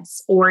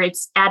odds, or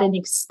it's at an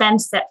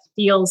expense that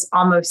feels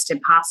almost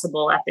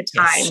impossible at the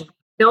time. Yes.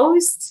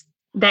 Those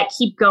that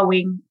keep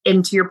going,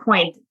 and to your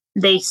point,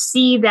 they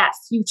see that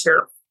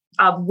future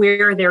of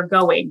where they're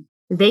going,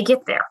 they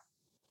get there.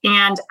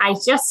 And I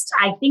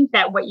think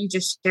that what you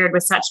just shared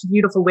was such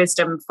beautiful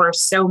wisdom for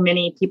so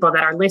many people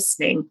that are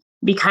listening,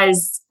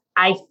 because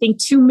I think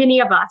too many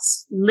of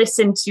us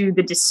listen to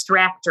the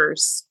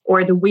distractors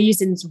or the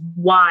reasons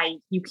why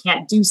you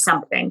can't do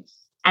something.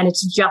 And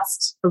it's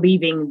just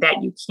believing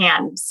that you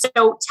can.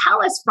 So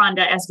tell us,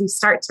 Rhonda, as we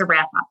start to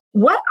wrap up,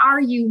 what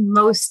are you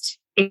most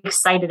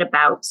excited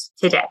about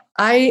today?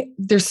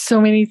 There's so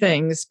many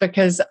things,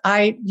 because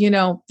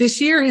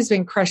this year has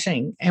been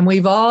crushing, and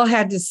we've all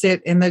had to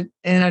sit in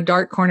a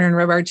dark corner and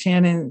rub our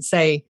chin and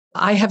say,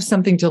 I have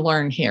something to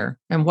learn here.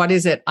 And what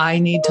is it I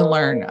need to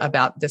learn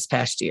about this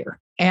past year?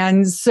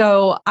 And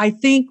so I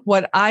think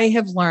what I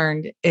have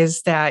learned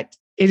is that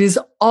it is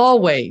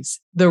always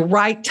the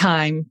right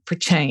time for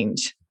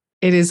change.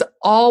 It is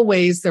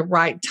always the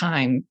right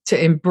time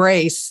to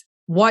embrace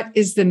what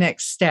is the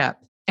next step.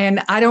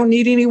 And I don't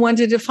need anyone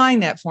to define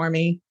that for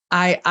me.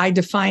 I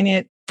define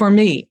it for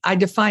me. I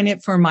define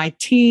it for my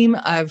team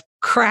of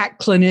crack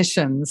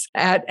clinicians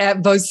at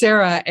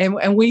Vocera,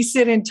 and we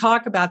sit and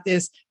talk about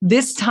this.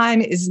 This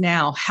time is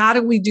now. How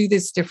do we do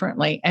this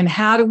differently? And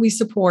how do we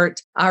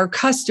support our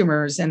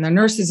customers and the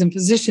nurses and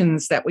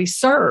physicians that we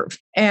serve?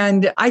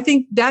 And I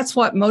think that's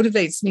what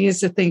motivates me, is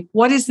to think,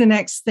 what is the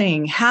next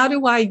thing? How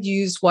do I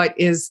use what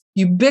is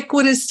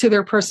ubiquitous to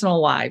their personal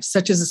lives,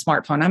 such as a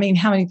smartphone? I mean,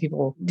 how many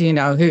people do you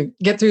know who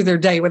get through their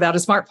day without a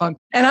smartphone?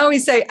 And I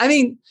always say,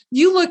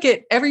 you look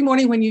at every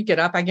morning when you get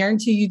up, I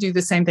guarantee you do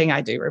the same thing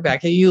I do,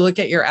 Rebecca. You look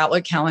at your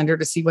Outlook calendar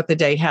to see what the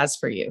day has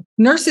for you.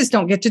 Nurses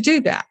don't get to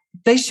do that.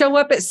 They show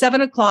up at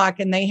 7 o'clock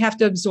and they have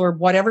to absorb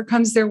whatever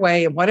comes their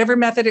way and whatever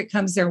method it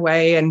comes their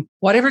way and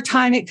whatever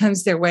time it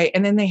comes their way.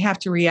 And then they have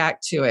to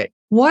react to it.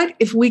 What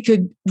if we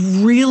could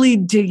really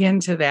dig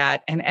into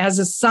that and as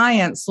a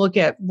science look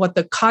at what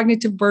the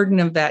cognitive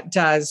burden of that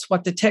does,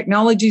 what the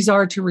technologies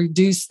are to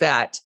reduce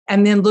that,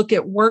 and then look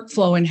at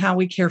workflow and how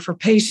we care for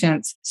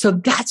patients. So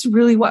that's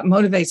really what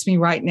motivates me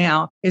right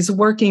now, is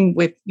working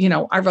with,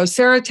 our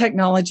Vocera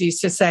technologies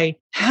to say,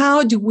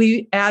 how do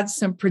we add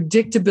some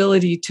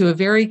predictability to a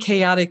very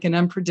chaotic and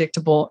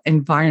unpredictable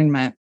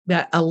environment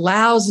that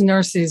allows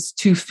nurses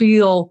to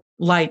feel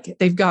like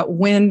they've got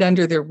wind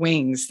under their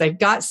wings. They've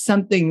got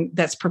something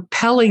that's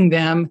propelling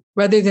them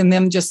rather than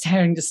them just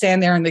having to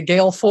stand there in the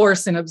gale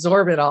force and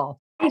absorb it all.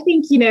 I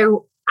think,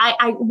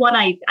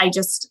 I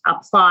just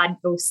applaud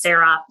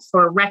Vocera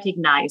for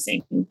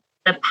recognizing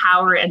the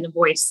power and the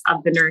voice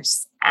of the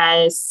nurse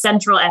as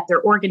central at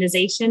their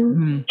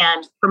organization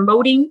and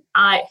promoting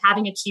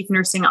having a chief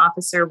nursing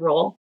officer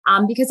role.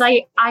 Because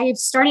I have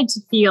started to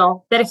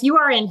feel that if you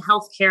are in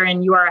healthcare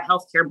and you are a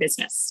healthcare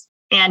business,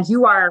 and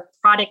your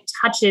product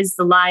touches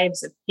the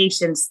lives of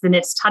patients, then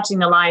it's touching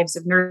the lives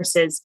of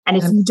nurses. And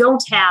if you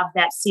don't have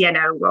that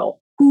CNO role,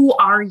 who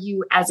are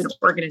you as an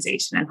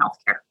organization in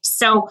healthcare?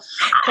 So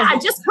I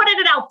just put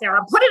it out there. I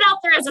put it out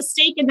there as a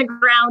stake in the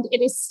ground.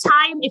 It is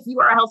time, if you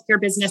are a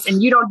healthcare business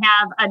and you don't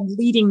have a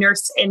leading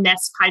nurse in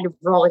this kind of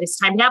role, it is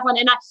time to have one.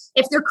 And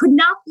if there could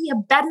not be a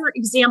better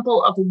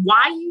example of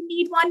why you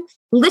need one,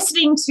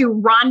 listening to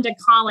Rhonda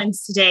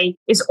Collins today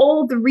is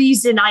all the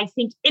reason I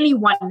think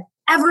anyone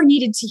ever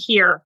needed to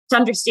hear to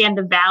understand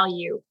the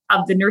value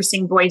of the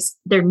nursing voice,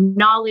 their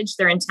knowledge,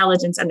 their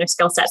intelligence, and their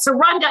skill set. So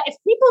Rhonda, if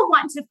people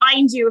want to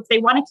find you, if they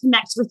want to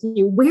connect with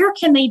you, where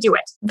can they do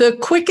it? The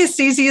quickest,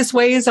 easiest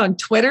way is on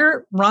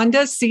Twitter,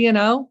 Rhonda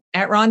CNO,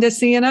 at Rhonda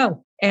CNO.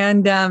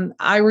 And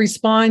I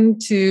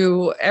respond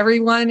to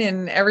everyone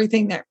and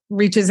everything that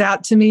reaches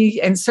out to me.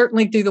 And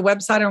certainly through the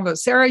website on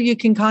Vocera, you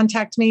can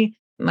contact me.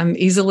 I'm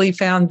easily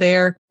found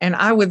there. And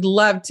I would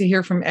love to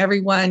hear from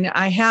everyone.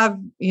 I have,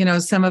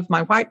 some of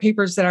my white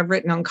papers that I've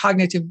written on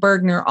cognitive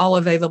burden are all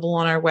available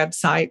on our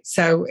website.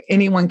 So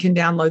anyone can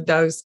download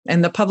those.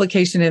 And the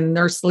publication in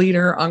Nurse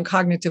Leader on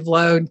cognitive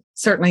load,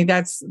 certainly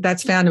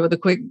that's found with a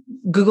quick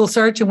Google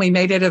search, and we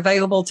made it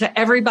available to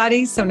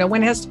everybody. So no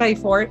one has to pay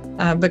for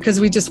it because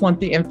we just want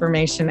the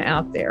information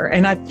out there.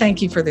 And I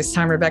thank you for this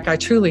time, Rebecca. I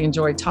truly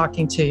enjoyed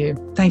talking to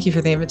you. Thank you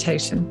for the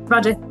invitation.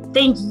 Rhonda,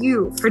 thank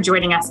you for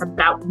joining us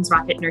about Outcomes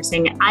Rocket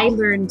Nursing. I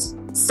learned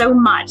so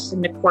much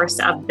in the course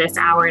of this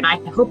hour, and I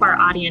hope our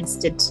audience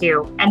did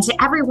too. And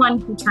to everyone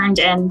who turned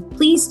in,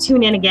 please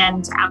tune in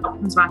again to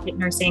Outcomes Rocket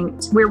Nursing,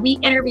 where we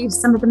interview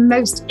some of the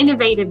most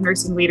innovative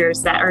nursing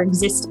leaders that are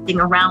existing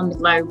around the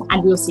globe.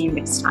 And we'll see you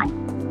next time.